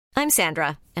I'm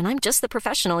Sandra, and I'm just the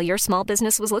professional your small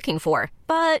business was looking for.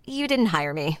 But you didn't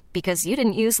hire me because you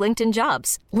didn't use LinkedIn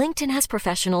Jobs. LinkedIn has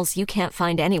professionals you can't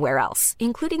find anywhere else,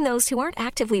 including those who aren't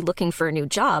actively looking for a new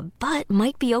job, but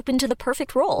might be open to the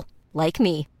perfect role, like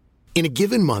me. In a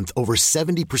given month, over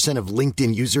 70% of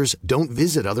LinkedIn users don't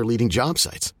visit other leading job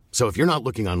sites. So if you're not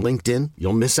looking on LinkedIn,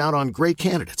 you'll miss out on great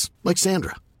candidates like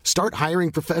Sandra. Start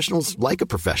hiring professionals like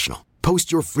a professional.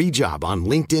 Post your free job on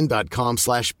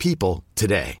linkedin.com/people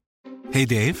today. Hey,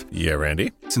 Dave. Yeah,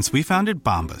 Randy. Since we founded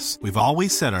Bombas, we've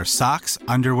always said our socks,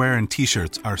 underwear, and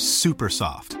T-shirts are super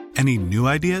soft. Any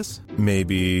new ideas?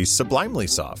 Maybe sublimely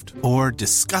soft. Or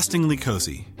disgustingly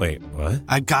cozy. Wait, what?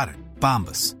 I got it.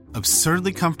 Bombas.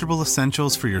 Absurdly comfortable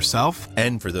essentials for yourself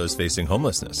and for those facing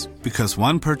homelessness. Because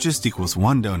one purchased equals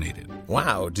one donated.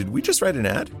 Wow, did we just write an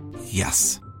ad?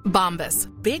 Yes. Bombas.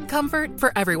 Big comfort for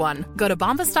everyone. Go to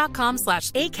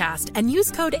bombas.com/ACAST and use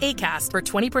code ACAST for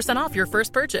 20% off your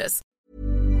first purchase.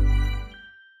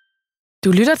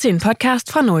 Du lytter til en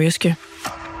podcast fra Nordjyske.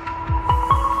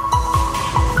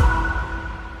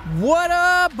 What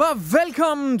up, og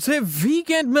velkommen til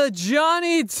Weekend med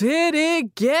Johnny til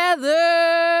det gade.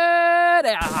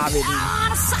 Der har vi den.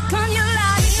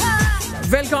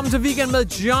 Velkommen til Weekend med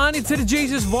Johnny til det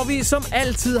Jesus, hvor vi som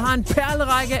altid har en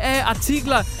perlerække af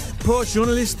artikler på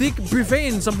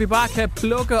journalistikbuffeten, som vi bare kan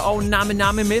plukke og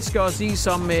namme meske os i,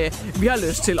 som vi har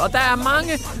lyst til. Og der er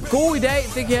mange gode i dag,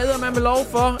 det kan jeg eddermame med lov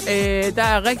for. Der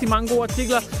er rigtig mange gode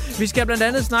artikler. Vi skal blandt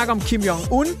andet snakke om Kim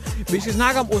Jong-un, vi skal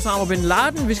snakke om Osama Bin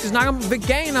Laden, vi skal snakke om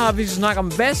veganere, vi skal snakke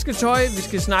om vasketøj, vi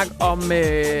skal snakke om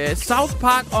South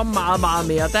Park og meget, meget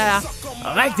mere. Der er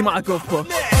rigtig meget guf på.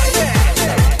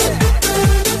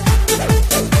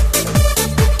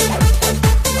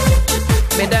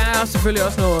 Men der er selvfølgelig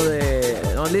også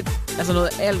noget lidt, altså noget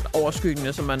alt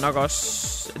overskyggende, som man nok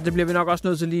også, det bliver vi nok også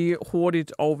nødt til lige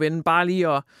hurtigt at vende. Bare lige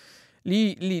at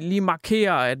lige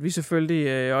markere, at vi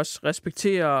selvfølgelig også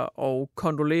respekterer og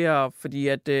kondolerer, fordi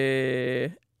at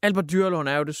Albert Dyrlund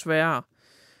er jo desværre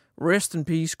rest in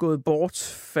peace gået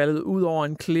bort, faldet ud over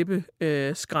en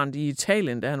klippeskrant i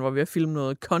Italien, da han var ved at filme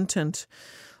noget content.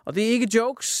 Og det er ikke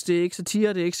jokes, det er ikke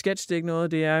satire, det er ikke sketch, det er ikke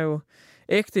noget, det er jo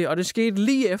ægte, og det skete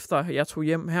lige efter, jeg tog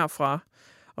hjem her fra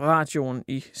radioen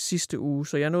i sidste uge,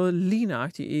 så jeg nåede lige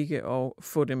nøjagtigt ikke at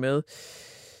få det med. Det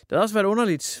havde også været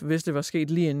underligt, hvis det var sket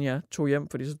lige inden jeg tog hjem,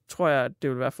 fordi så tror jeg, at det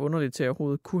ville være for underligt til at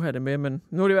overhovedet kunne have det med, men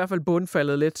nu er det i hvert fald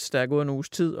bundfaldet lidt, der er gået en uges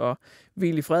tid, og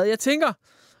hvil i fred. Jeg tænker,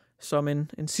 som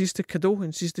en sidste cadeau,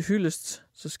 en sidste hyldest,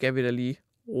 så skal vi da lige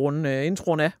runde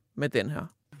introen af med den her.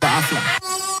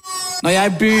 Når jeg er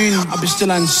i byen og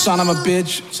bestiller en son of a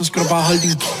bitch, så skal du bare holde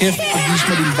din kæft og vise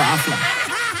mig dine vafler.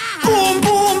 Boom,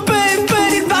 boom, baby,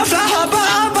 dine vafler hopper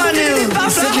op og ned. Dine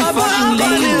vafler hopper op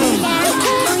og ned.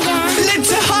 Lidt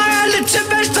til højre, lidt til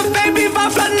venstre, baby,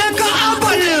 vaflerne går op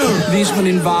og ned. Vis mig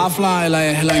dine vafler, eller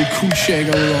jeg hælder en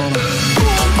kugshaker ud over dig.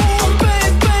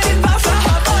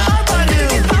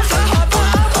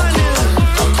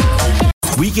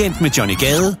 Weekend med Johnny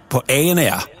Gade på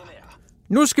ANR.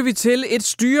 Nu skal vi til et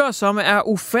styre, som er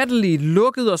ufatteligt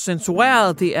lukket og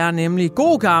censureret. Det er nemlig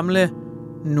god gamle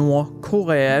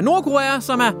Nordkorea. Nordkorea,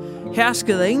 som er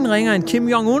hersket af ingen ringer end Kim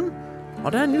Jong-un.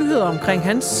 Og der er nyheder omkring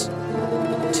hans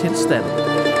tilstand.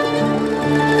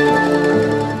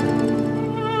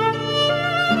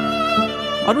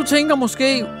 Og du tænker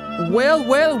måske,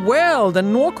 well, den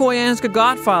nordkoreanske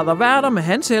godfather, hvad er der med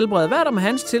hans helbred? Hvad er der med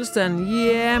hans tilstand?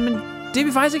 Ja, men det er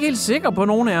vi faktisk ikke helt sikre på,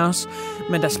 nogen af os.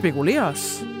 Men der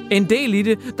spekuleres en del i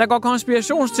det. Der går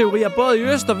konspirationsteorier både i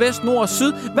øst og vest, nord og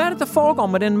syd. Hvad er det, der foregår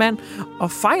med den mand?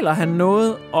 Og fejler han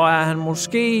noget? Og er han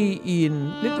måske i en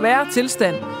lidt værre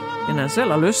tilstand, end han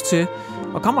selv har lyst til?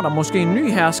 Og kommer der måske en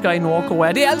ny hersker i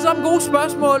Nordkorea? Det er alle sammen gode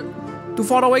spørgsmål. Du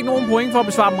får dog ikke nogen point for at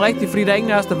besvare dem rigtigt, fordi der er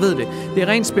ingen af os, der ved det. Det er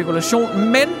ren spekulation.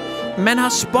 Men man har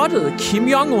spottet Kim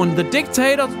Jong-un, the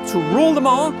dictator, to rule them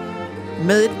all,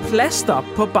 med et plaster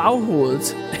på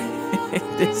baghovedet.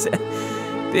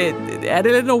 Det er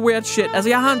lidt noget weird shit. Altså,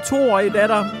 jeg har en 2-årig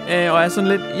datter, og er sådan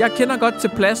lidt... Jeg kender godt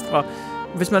til plastre.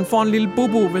 Hvis man får en lille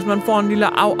bubu, hvis man får en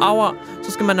lille au,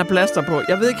 så skal man have plaster på.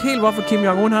 Jeg ved ikke helt, hvorfor Kim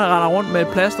Jong-un har rendt rundt med et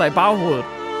plaster i baghovedet.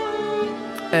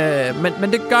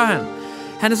 Men det gør han.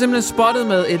 Han er simpelthen spottet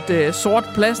med et sort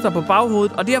plaster på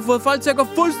baghovedet, og det har fået folk til at gå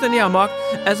fuldstændig amok.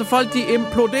 Altså, folk, de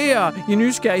imploderer i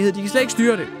nysgerrighed. De kan slet ikke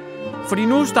styre det. Fordi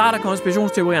nu starter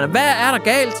konspirationsteorierne. Hvad er der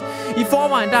galt? I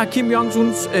forvejen, der har Kim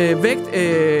Jong-uns vægt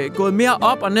gået mere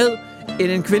op og ned,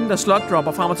 end en kvinde, der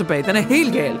slutdropper frem og tilbage. Den er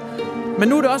helt gal. Men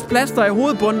nu er det også plaster i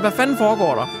hovedbunden. Hvad fanden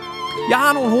foregår der? Jeg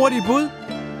har nogle hurtige bud.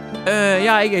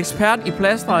 Jeg er ikke ekspert i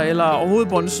plaster eller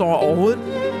hovedbundssår overhovedet.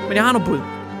 Men jeg har nogle bud.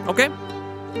 Okay?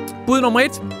 Bud nummer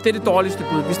 1, det er det dårligste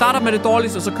bud. Vi starter med det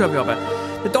dårligste, og så kører vi opad.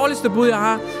 Det dårligste bud, jeg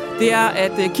har, det er,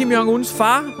 at Kim Jong-uns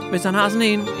far, hvis han har sådan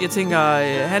en, jeg tænker,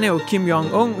 han er jo Kim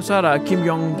Jong-un, så er der Kim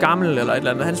Jong-gammel eller et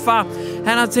eller andet. Hans far,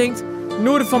 han har tænkt,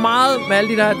 nu er det for meget med alle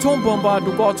de der atombomber,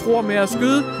 du går og tror med at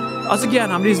skyde, og så giver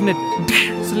han ham lige sådan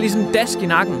en dask i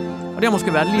nakken. Og det har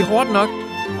måske været lige hårdt nok,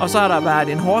 og så har der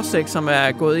været en hårsæk, som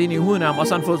er gået ind i huden af ham, og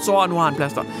så har han fået et sår, og nu har han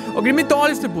plaster. Okay, det er mit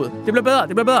dårligste bud. Det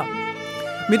bliver bedre.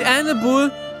 Mit andet bud,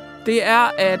 det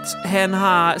er, at han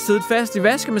har siddet fast i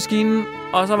vaskemaskinen,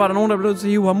 og så var der nogen, der blev nødt til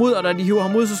at hive ham ud, og da de hiver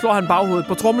ham ud, så slår han baghovedet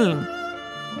på tromlen.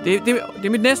 Det er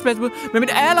mit næstbedste bud. Men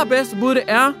mit allerbedste bud, det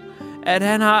er, at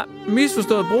han har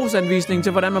misforstået brugsanvisningen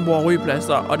til, hvordan man bruger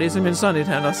rygeplaster, og det er simpelthen sådan et,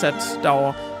 han har sat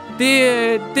derovre.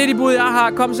 Det er de bud, jeg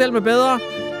har. Kom selv med bedre,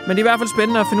 men det er i hvert fald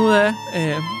spændende at finde ud af,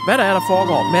 hvad der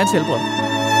foregår med hans helbred.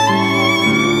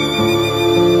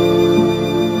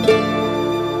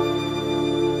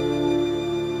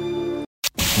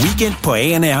 Weekend på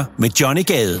ANR med Johnny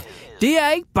Gade. Det er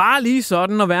ikke bare lige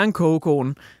sådan at være en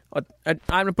kogekoner.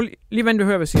 Lige vent, du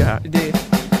hører, hvad jeg siger her.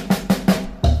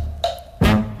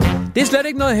 Det er slet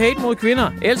ikke noget hate mod kvinder.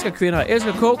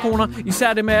 Elsker kogekoner.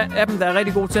 Især det med dem, der er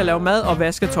rigtig gode til at lave mad og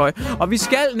vaske tøj. Og vi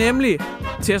skal nemlig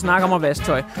til at snakke om at vaske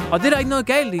tøj. Og det er der ikke noget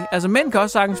galt i. Altså, mænd kan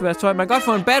også sagtens vaske tøj. Man kan godt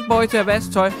få en bad boy til at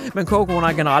vaske tøj, men kogekoner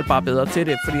er generelt bare bedre til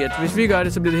det. Fordi at hvis vi gør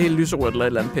det, så bliver det helt lyserødt eller et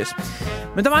eller andet pis.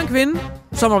 Men der var en kvinde,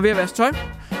 som var ved at vaske tøj.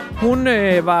 Hun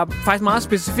var faktisk meget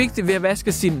specifikt ved at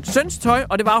vaske sin søns tøj,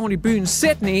 og det var hun i byen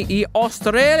Sydney i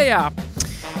Australia.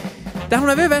 Da hun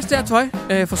er ved at vaske det her tøj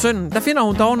for sønnen, der finder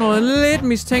hun dog noget lidt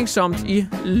mistænksomt i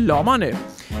lommerne.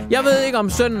 Jeg ved ikke, om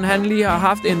sønnen han lige har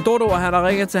haft en dodo, og han har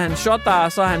ringet til hans shotdar,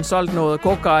 og så har han solgt noget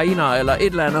kokainer eller et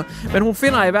eller andet. Men hun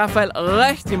finder i hvert fald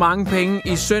rigtig mange penge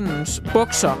i sønnens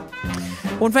bukser.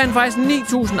 Hun fandt faktisk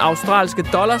 9.000 australske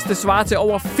dollars. Det svarer til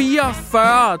over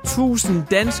 44.000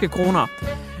 danske kroner.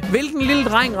 Hvilken lille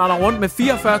dreng render rundt med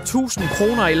 44.000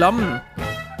 kroner i lommen?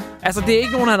 Altså, det er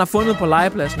ikke nogen, han har fundet på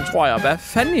legepladsen, tror jeg. Hvad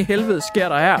fanden i helvede sker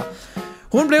der her?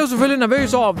 Hun blev selvfølgelig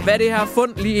nervøs over, hvad det her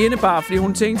fund lige indebar, fordi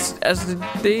hun tænkte, altså,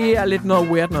 det er lidt noget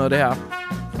weird noget, det her.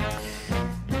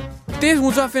 Det,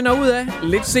 hun så finder ud af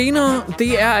lidt senere,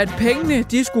 det er, at pengene,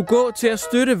 de skulle gå til at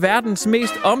støtte verdens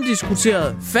mest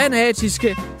omdiskuterede,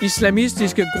 fanatiske,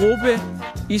 islamistiske gruppe,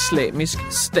 Islamisk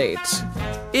Stat.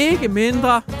 Ikke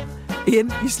mindre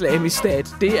end Islamisk Stat.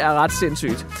 Det er ret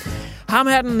sindssygt. Ham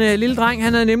her, den lille dreng,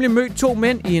 han havde nemlig mødt 2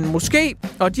 mænd i en moské,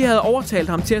 og de havde overtalt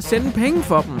ham til at sende penge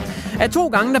for dem. Af 2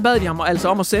 gange, der bad de ham altså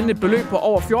om at sende et beløb på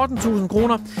over 14.000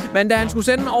 kroner, men da han skulle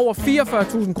sende over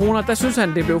 44.000 kroner, der synes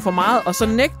han, det blev for meget, og så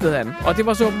nægtede han. Og det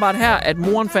var så åbenbart her, at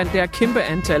moren fandt det her kæmpe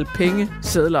antal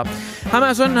pengesedler. Ham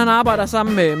her sønnen, han arbejder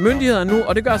sammen med myndighederne nu,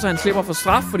 og det gør så, at han slipper for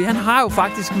straf, fordi han har jo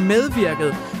faktisk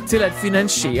medvirket til at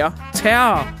finansiere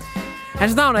terror.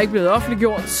 Hans navn er ikke blevet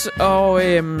offentliggjort, og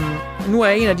nu er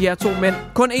en af de her 2 mænd,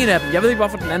 kun en af dem. Jeg ved ikke,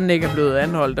 hvorfor den anden ikke er blevet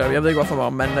anholdt, og jeg ved ikke, hvorfor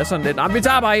man er sådan lidt. Nej, vi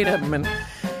tager bare en af dem, men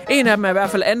en af dem er i hvert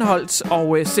fald anholdt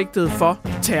og sigtet for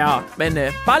terror. Men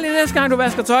bare lige næste gang, du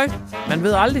vasker tøj. Man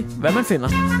ved aldrig, hvad man finder.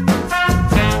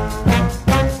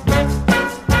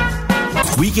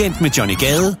 Weekend med Johnny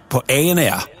Gade på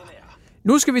ANR.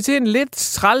 Nu skal vi til en lidt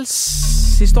træls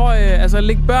historie, altså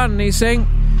lægge børnene i seng.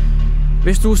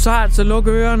 Hvis du er sart, så luk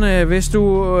ørerne. Hvis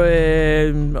du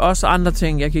også andre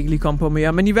ting, jeg kan ikke lige komme på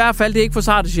mere. Men i hvert fald, det er ikke for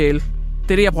sarte sjæle.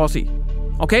 Det er det, jeg prøver at sige.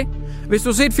 Okay? Hvis du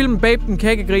har set filmen Babe, den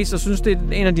kække gris, og synes, det er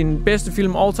en af dine bedste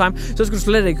film all time, så skal du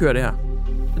slet ikke høre det her.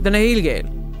 Den er helt gal.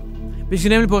 Vi skal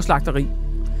nemlig på slagteri.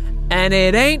 And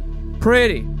it ain't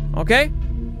pretty. Okay?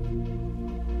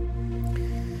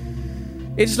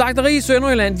 Et slagteri i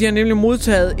Sønderjylland, de har nemlig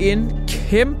modtaget en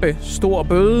kæmpe stor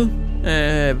bøde.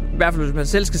 I hvert fald, hvis man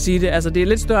selv skal sige det. Altså, det er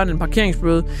lidt større end en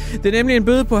parkeringsbøde. Det er nemlig en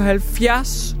bøde på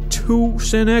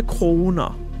 70.000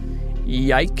 kroner.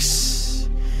 Yikes.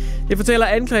 Det fortæller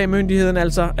anklagemyndigheden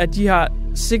altså, at de har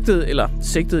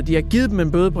de har givet dem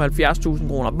en bøde på 70.000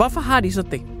 kroner. Hvorfor har de så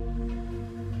det?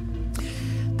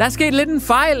 Der er sket lidt en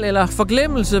fejl eller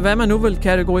forglemmelse, hvad man nu vil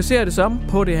kategorisere det som,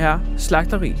 på det her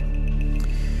slagteri.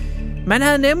 Man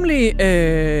havde nemlig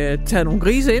taget nogle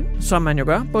grise ind, som man jo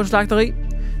gør på et slagteri.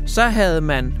 Så havde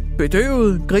man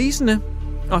bedøvet grisene,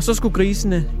 og så skulle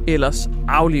grisene ellers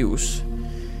aflives.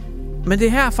 Men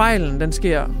det her fejlen, den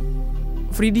sker.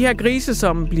 Fordi de her grise,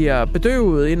 som bliver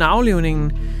bedøvet inden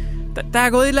aflivningen, der er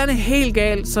gået et eller andet helt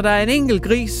galt, så der er en enkelt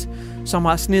gris, som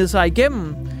har snedet sig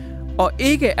igennem, og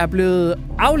ikke er blevet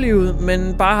aflivet,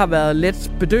 men bare har været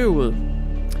let bedøvet.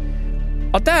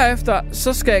 Og derefter,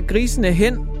 så skal grisene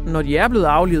hen, når de er blevet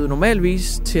aflivet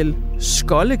normalvis, til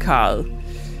skoldekarret.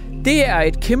 Det er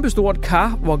et kæmpestort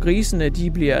kar, hvor grisene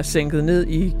de bliver sænket ned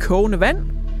i kogende vand.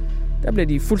 der bliver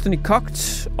de fuldstændig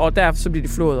kogt, og derfor så bliver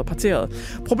de flået og parteret.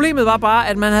 Problemet var bare,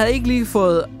 at man havde ikke lige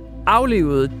fået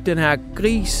aflevet den her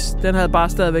gris. Den havde bare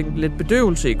stadigvæk lidt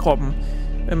bedøvelse i kroppen,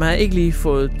 men man havde ikke lige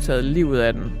fået taget livet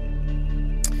af den.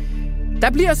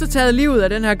 Der bliver så taget livet af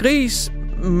den her gris,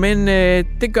 men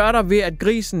det gør der ved, at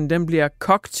grisen den bliver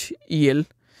kogt ihjel.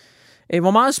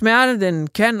 Hvor meget smerte den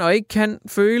kan og ikke kan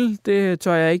føle, det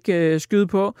tør jeg ikke skyde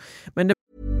på. Men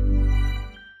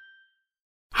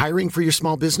Hiring for your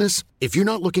small business? If you're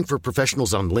not looking for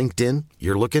professionals on LinkedIn,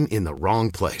 you're looking in the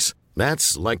wrong place.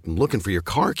 That's like looking for your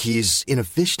car keys in a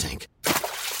fish tank.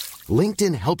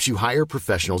 LinkedIn helps you hire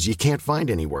professionals you can't find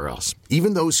anywhere else,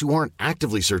 even those who aren't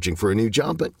actively searching for a new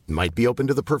job but might be open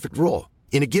to the perfect role.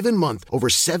 In a given month, over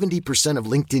 70%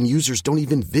 of LinkedIn users don't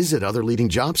even visit other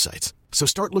leading job sites. So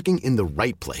start looking in the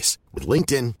right place. With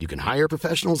LinkedIn, you can hire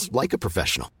professionals like a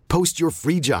professional. Post your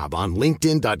free job on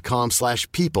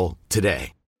linkedin.com/people today.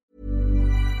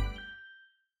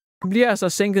 Den bliver altså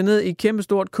sænket ned i et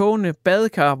kæmpestort kogende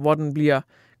badekar, hvor den bliver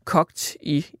kogt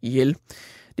ihjel.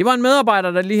 Det var en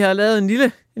medarbejder, der lige havde lavet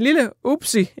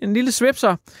en lille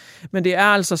svipser. Men det er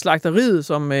altså slagteriet,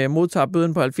 som modtager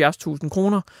bøden på 70.000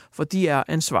 kroner, for de er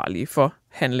ansvarlige for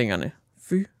handlingerne.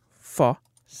 Fy for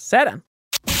satan.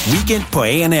 Weekend på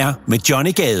ANR med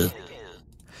Johnny Gade.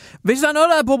 Hvis der er noget,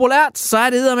 der er populært, så er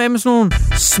det eddermame med sådan nogle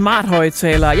smart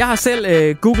højttalere. Jeg har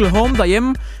selv Google Home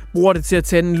derhjemme. Bruger det til at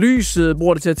tænde lyset,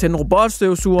 bruger det til at tænde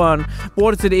robotstøvsugeren,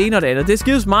 bruger det til det ene og det andet. Det er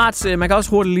skide smart. Man kan også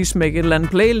hurtigt lige smække et eller andet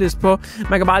playlist på.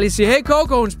 Man kan bare lige sige, hey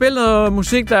Kogekoner, spil noget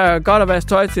musik, der er godt at vaske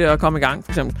tøj til at komme i gang,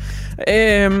 for eksempel.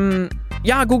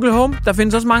 Jeg har Google Home. Der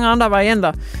findes også mange andre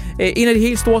varianter. En af de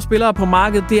helt store spillere på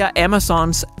markedet, det er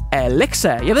Amazons Alexa.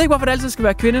 Jeg ved ikke, hvorfor det altid skal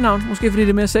være kvindenavn. Måske fordi det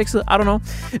er mere sexet. I don't know.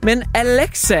 Men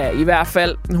Alexa i hvert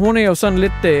fald. Hun er jo sådan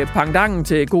lidt pangdangen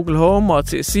til Google Home og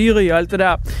til Siri og alt det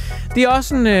der. Det er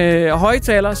også en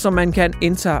højttaler, som man kan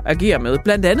interagere med.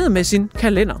 Blandt andet med sin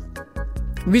kalender.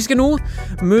 Vi skal nu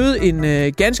møde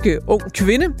en ganske ung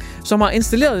kvinde, som har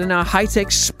installeret den her high-tech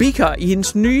speaker i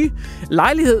hendes nye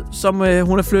lejlighed, som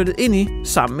hun er flyttet ind i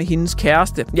sammen med hendes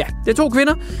kæreste. Ja, det er 2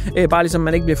 kvinder. Bare ligesom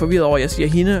man ikke bliver forvirret over, at jeg siger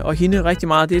hende og hende rigtig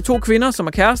meget. Det er 2 kvinder, som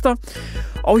er kærester.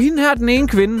 Og hende her, den ene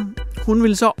kvinde, hun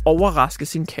vil så overraske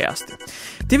sin kæreste.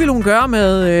 Det vil hun gøre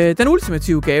med den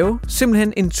ultimative gave.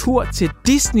 Simpelthen en tur til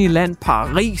Disneyland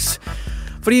Paris.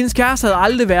 Fordi hendes kæreste havde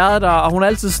aldrig været der, og hun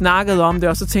altid snakkede om det,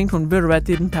 og så tænkte hun, ved du hvad,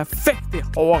 det er den perfekte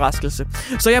overraskelse.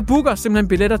 Så jeg booker simpelthen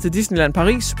billetter til Disneyland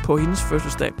Paris på hendes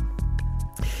fødselsdag.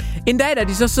 En dag, da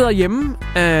de så sidder hjemme,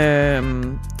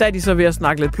 der er de så ved at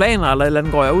snakke lidt planer, eller et eller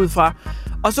andet går jeg ud fra.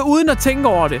 Og så uden at tænke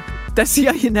over det, der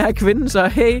siger hende her kvinden så,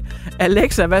 hey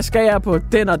Alexa, hvad skal jeg på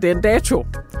den og den dato?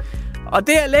 Og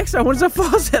det Alexa, hun så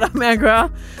fortsætter med at gøre,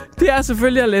 det er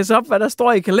selvfølgelig at læse op, hvad der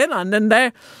står i kalenderen den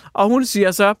dag. Og hun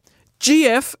siger så,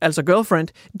 GF, altså girlfriend,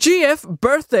 GF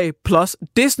birthday plus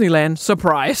Disneyland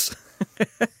surprise.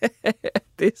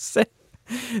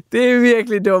 Det er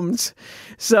virkelig dumt.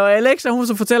 Så Alexa, hun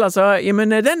så fortæller så,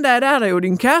 jamen den der er der jo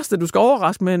din kæreste, du skal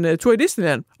overraske med en tur i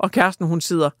Disneyland. Og kæresten, hun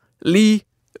sidder lige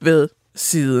ved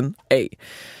siden af.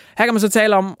 Her kan man så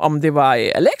tale om det var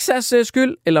Alexas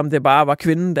skyld, eller om det bare var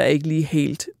kvinden, der ikke lige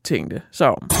helt tænkte sig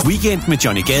om. Weekend med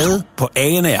Johnny Gade på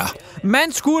ANR.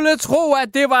 Man skulle tro, at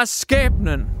det var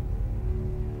skæbnen.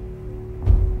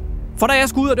 For da jeg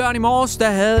skulle ud af døren i morges, der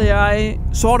havde jeg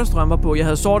sorte strømper på. Jeg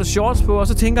havde sorte shorts på, og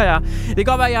så tænker jeg, det kan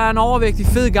godt være, at jeg er en overvægtig,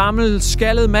 fed, gammel,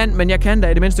 skaldet mand, men jeg kan da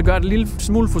i det mindste gøre et lille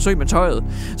smule forsøg med tøjet.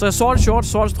 Så jeg sorte shorts,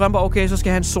 sorte strømper, okay, så skal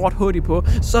jeg have en sort hoodie på.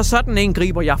 Så sådan en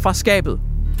griber jeg fra skabet.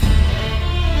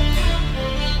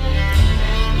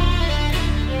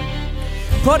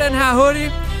 På den her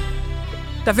hoodie,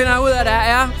 der finder jeg ud af, at der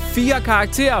er 4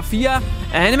 karakterer, 4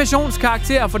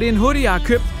 animationskarakterer, for det er en hoodie, jeg har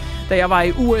købt, da jeg var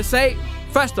i USA.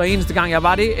 Første og eneste gang, jeg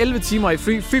var det 11 timer i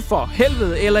fly. Fy for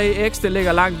helvede, LAX, det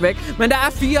ligger langt væk. Men der er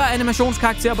 4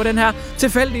 animationskarakterer på den her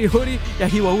tilfældige hoodie, jeg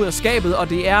hiver ud af skabet, og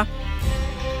det er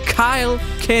Kyle,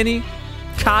 Kenny,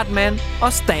 Cartman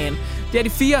og Stan. Det er de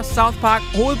 4 South Park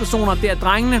hovedpersoner, det er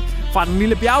drengene fra den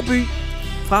lille bjergby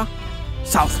fra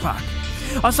South Park.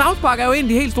 Og South Park er jo en af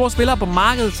de helt store spillere på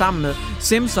markedet sammen med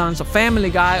Simpsons og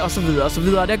Family Guy osv. osv.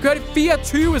 Det har kørt i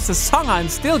 24 sæsoner and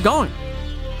still going.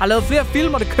 Har lavet flere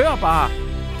film, og det kører bare.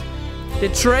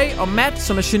 Det er Trey og Matt,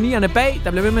 som er genierne bag,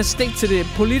 der bliver ved med at stikke til det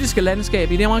politiske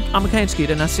landskab i det amerikanske i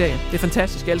den her serie. Det er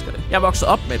fantastisk, jeg elsker det. Jeg er vokset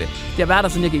op med det. Det har været der,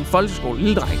 siden jeg gik i folkeskole,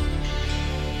 lille dreng.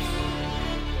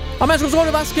 Og man skulle tro,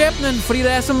 det var skæbnen, fordi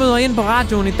da jeg så møder ind på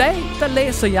radioen i dag, der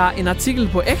læser jeg en artikel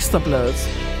på Ekstrabladet,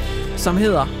 som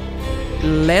hedder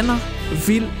Lander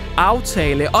Vild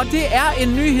Aftale. Og det er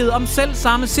en nyhed om selv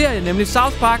samme serie, nemlig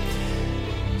South Park,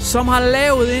 som har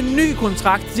lavet en ny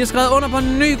kontrakt. De har skrevet under på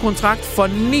en ny kontrakt for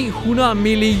 $900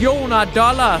 millioner.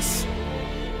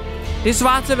 Det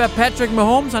svarer til, hvad Patrick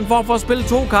Mahomes han får for at spille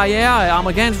 2 karrierer i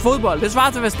amerikansk fodbold. Det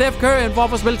svarer til, hvad Steph Curry han får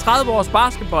for at spille 30 års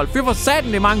basketball. Fy for satan,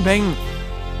 det er mange penge.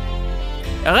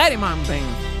 Rigtig mange penge.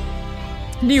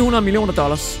 $900 millioner.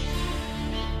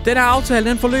 Den her aftale,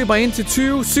 den forløber ind til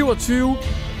 2027.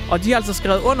 Og de har altså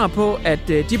skrevet under på, at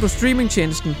de på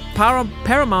streamingtjenesten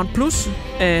Paramount Plus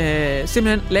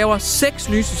simpelthen laver 6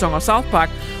 nye sæsoner af South Park.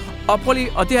 Og prøv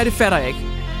lige, og det her, det fatter jeg ikke.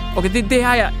 Okay, det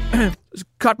har jeg...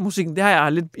 Cut musikken, det har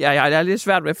jeg lidt... Jeg er lidt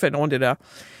svært ved at finde rundt det der.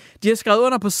 De har skrevet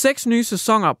under på 6 nye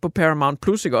sæsoner på Paramount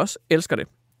Plus, ikke også? Elsker det.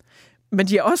 Men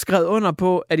de har også skrevet under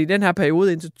på, at i den her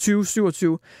periode indtil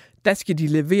 2027, der skal de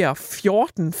levere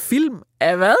 14 film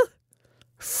af hvad?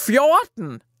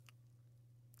 14!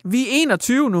 Vi er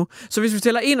 21 nu, så hvis vi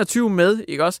tæller 21 med,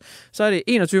 ikke også, så er det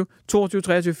 21, 22,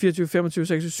 23, 24, 25,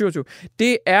 26, 27.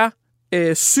 Det er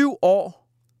 7 år.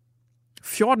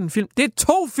 14 film. Det er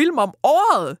 2 film om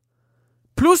året.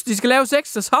 Plus de skal lave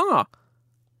 6 sæsoner.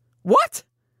 What?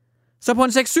 Så på en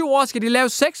 6-7 år skal de lave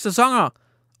 6 sæsoner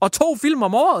og 2 film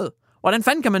om året. Hvordan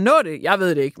fanden kan man nå det? Jeg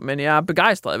ved det ikke, men jeg er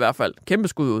begejstret i hvert fald. Kæmpe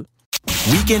skud ud.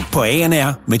 Weekend på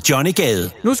ANR med Johnny Gade.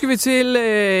 Nu skal vi til...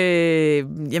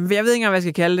 Jamen, jeg ved ikke engang, hvad jeg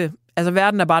skal kalde det. Altså,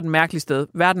 verden er bare et mærkeligt sted.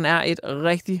 Verden er et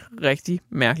rigtig, rigtig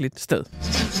mærkeligt sted.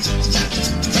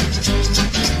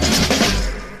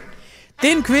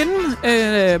 Det er en kvinde,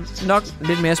 nok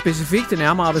lidt mere specifikt, det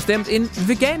nærmere bestemt, en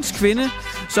vegansk kvinde,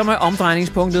 som er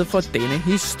omdrejningspunktet for denne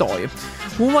historie.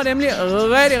 Hun var nemlig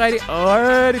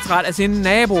rigtig træt af sine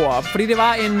naboer, fordi det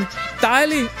var en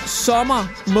dejlig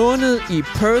sommermåned i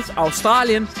Perth,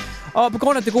 Australien. Og på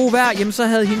grund af det gode vejr, jamen, så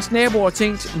havde hendes naboer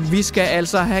tænkt, vi skal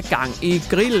altså have gang i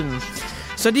grillen.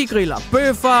 Så de griller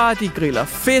bøffer, de griller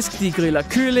fisk, de griller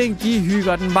kylling, de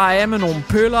hygger den bare af med nogle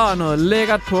pøller og noget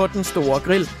lækkert på den store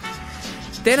grill.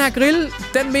 Den her grill,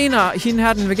 den mener hende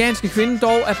her, den veganske kvinde,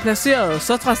 dog er placeret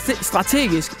så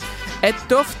strategisk, at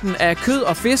duften af kød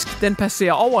og fisk, den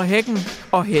passerer over hækken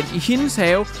og hen i hendes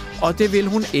have, og det vil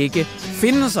hun ikke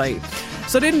finde sig i.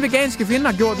 Så det, den veganske kvinde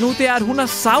har gjort nu, det er, at hun har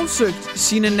sagsøgt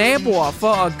sine naboer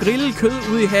for at grille kød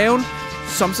ude i haven,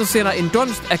 som så sender en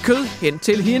dunst af kød hen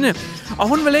til hende. Og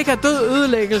hun vil ikke have død,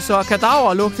 ødelæggelse og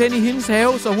kadaver lugt hen i hendes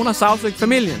have, så hun har sagsøgt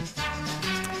familien.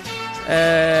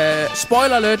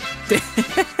 Spoiler alert, det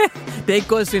er ikke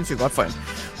gået sindssygt godt for hende.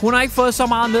 Hun har ikke fået så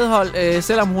meget medhold,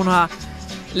 selvom hun har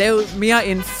lavet mere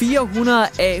end 400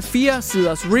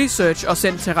 A4-siders research og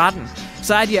sendt til retten.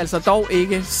 Så er de altså dog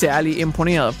ikke særlig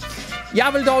imponeret. Jeg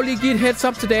vil dog lige give et heads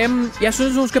up til damen. Jeg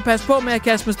synes, hun skal passe på med at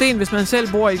kaste med sten, hvis man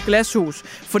selv bor i et glashus.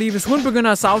 Fordi hvis hun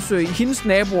begynder at sagsøge hendes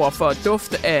naboer for at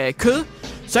dufte af kød,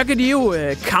 så kan de jo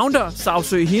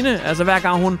counter-sagsøge hende. Altså hver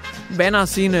gang hun vander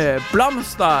sine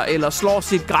blomster eller slår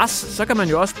sit græs, så kan man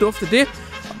jo også dufte det.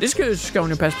 Og det skal hun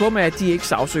jo passe på med, at de ikke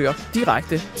sagsøger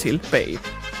direkte tilbage.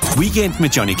 Weekend med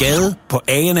Johnny Gade på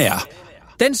ANR.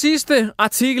 Den sidste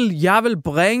artikel, jeg vil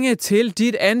bringe til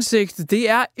dit ansigt, det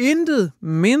er intet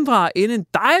mindre end en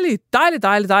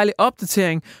dejlig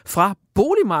opdatering fra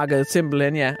boligmarkedet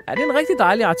simpelthen, ja. Er det en rigtig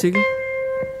dejlig artikel?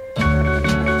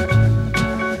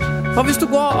 For hvis du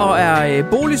går og er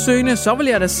boligsøgende, så vil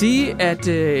jeg da sige, at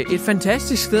et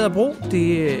fantastisk sted at bo,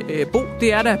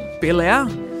 det er da Bel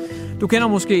Air. Du kender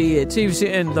måske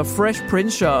tv-serien The Fresh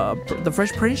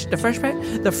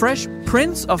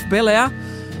Prince of Bel Air.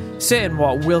 Serien,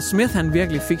 hvor Will Smith han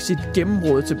virkelig fik sit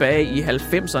gennembrud tilbage i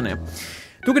 90'erne.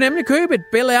 Du kan nemlig købe et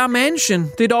Bel Air Mansion.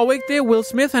 Det er dog ikke det, Will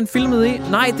Smith han filmede i.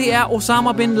 Nej, det er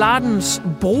Osama Bin Ladens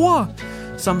bror,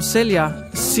 som sælger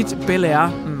sit Bel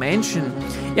Air Mansion.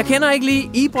 Jeg kender ikke lige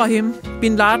Ibrahim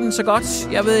Bin Laden så godt.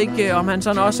 Jeg ved ikke, om han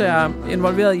sådan også er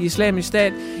involveret i Islamisk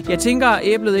Stat. Jeg tænker, at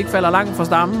æblet ikke falder langt fra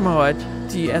stammen, og at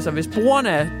de, altså, hvis brugerne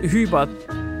er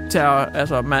hyperterror,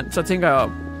 altså mand, så tænker jeg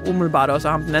umiddelbart også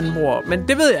ham den anden bror. Men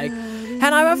det ved jeg ikke.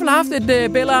 Han har i hvert fald haft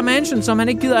et Bel Air Mansion, som han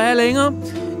ikke gider have længere.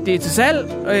 Det er til salg,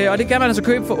 og det kan man altså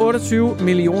købe for $28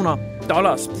 millioner.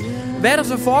 Hvad er der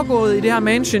så foregået i det her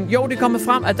mansion? Jo, det er kommet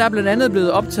frem, at der er blandt andet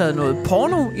blevet optaget noget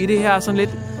porno i det her sådan lidt,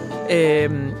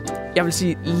 jeg vil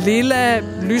sige, lilla,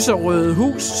 lyserøde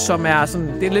hus, som er sådan,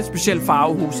 det er et lidt specielt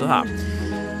farvehuset her.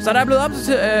 Så der er blevet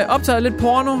optaget lidt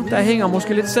porno, der hænger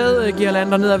måske lidt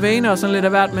sædgirlander ned ad væggene og sådan lidt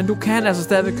af hvert, men du kan altså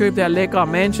stadig købe det her lækre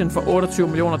mansion for $28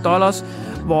 millioner,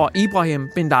 hvor Ibrahim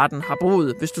Bin Laden har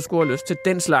boet, hvis du skulle have lyst til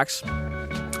den slags.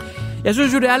 Jeg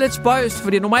synes jo, det er lidt spøjst,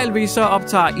 fordi normalvis så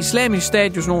optager Islamisk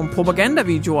Stat jo sådan nogle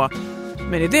propagandavideoer,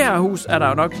 men i det her hus er der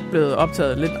jo nok blevet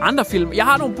optaget lidt andre film. Jeg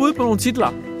har nogle bud på nogle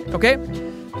titler, okay?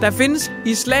 Der findes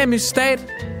Islamisk Stat,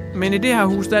 men i det her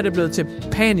hus der er det blevet til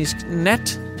Panisk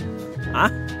Nat.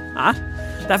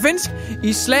 Der Der findes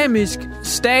islamisk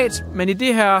stat, men i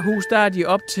det her hus, der er de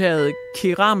optaget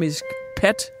keramisk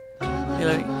pat.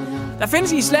 Eller, der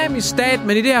findes islamisk stat,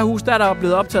 men i det her hus, der er der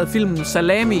blevet optaget filmen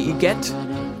Salami i Gat.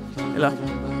 Eller,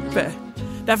 hvad?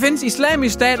 Der findes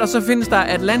islamisk stat, og så findes der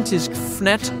atlantisk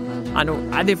fnat.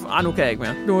 Nu kan jeg ikke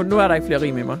mere. Nu er der ikke flere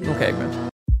rim i mig. Nu kan jeg ikke mere.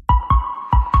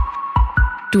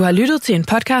 Du har lyttet til en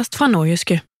podcast fra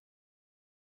Nordjyske.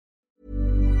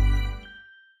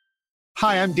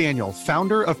 Hi, I'm Daniel,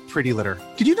 founder of Pretty Litter.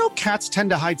 Did you know cats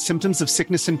tend to hide symptoms of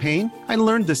sickness and pain? I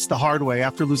learned this the hard way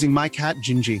after losing my cat,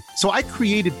 Gingy. So I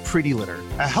created Pretty Litter,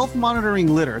 a health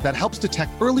monitoring litter that helps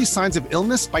detect early signs of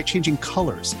illness by changing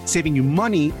colors, saving you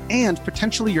money and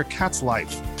potentially your cat's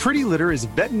life. Pretty Litter is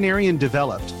veterinarian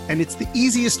developed, and it's the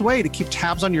easiest way to keep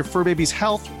tabs on your fur baby's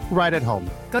health right at home.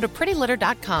 Go to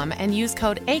prettylitter.com and use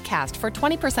code ACAST for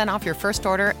 20% off your first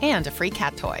order and a free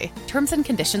cat toy. Terms and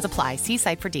conditions apply. See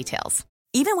site for details.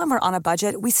 Even when we're on a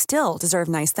budget, we still deserve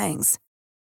nice things.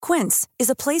 Quince is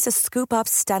a place to scoop up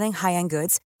stunning high-end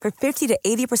goods for 50 to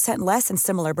 80% less than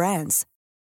similar brands.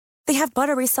 They have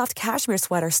buttery soft cashmere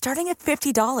sweaters starting at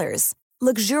 $50,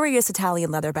 luxurious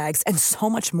Italian leather bags, and so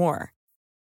much more.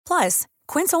 Plus,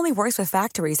 Quince only works with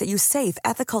factories that use safe,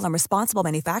 ethical, and responsible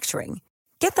manufacturing.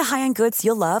 Get the high-end goods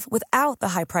you'll love without the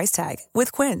high price tag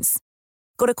with Quince.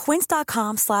 Go to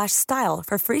quince.com/style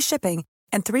for free shipping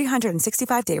and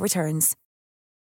 365-day returns.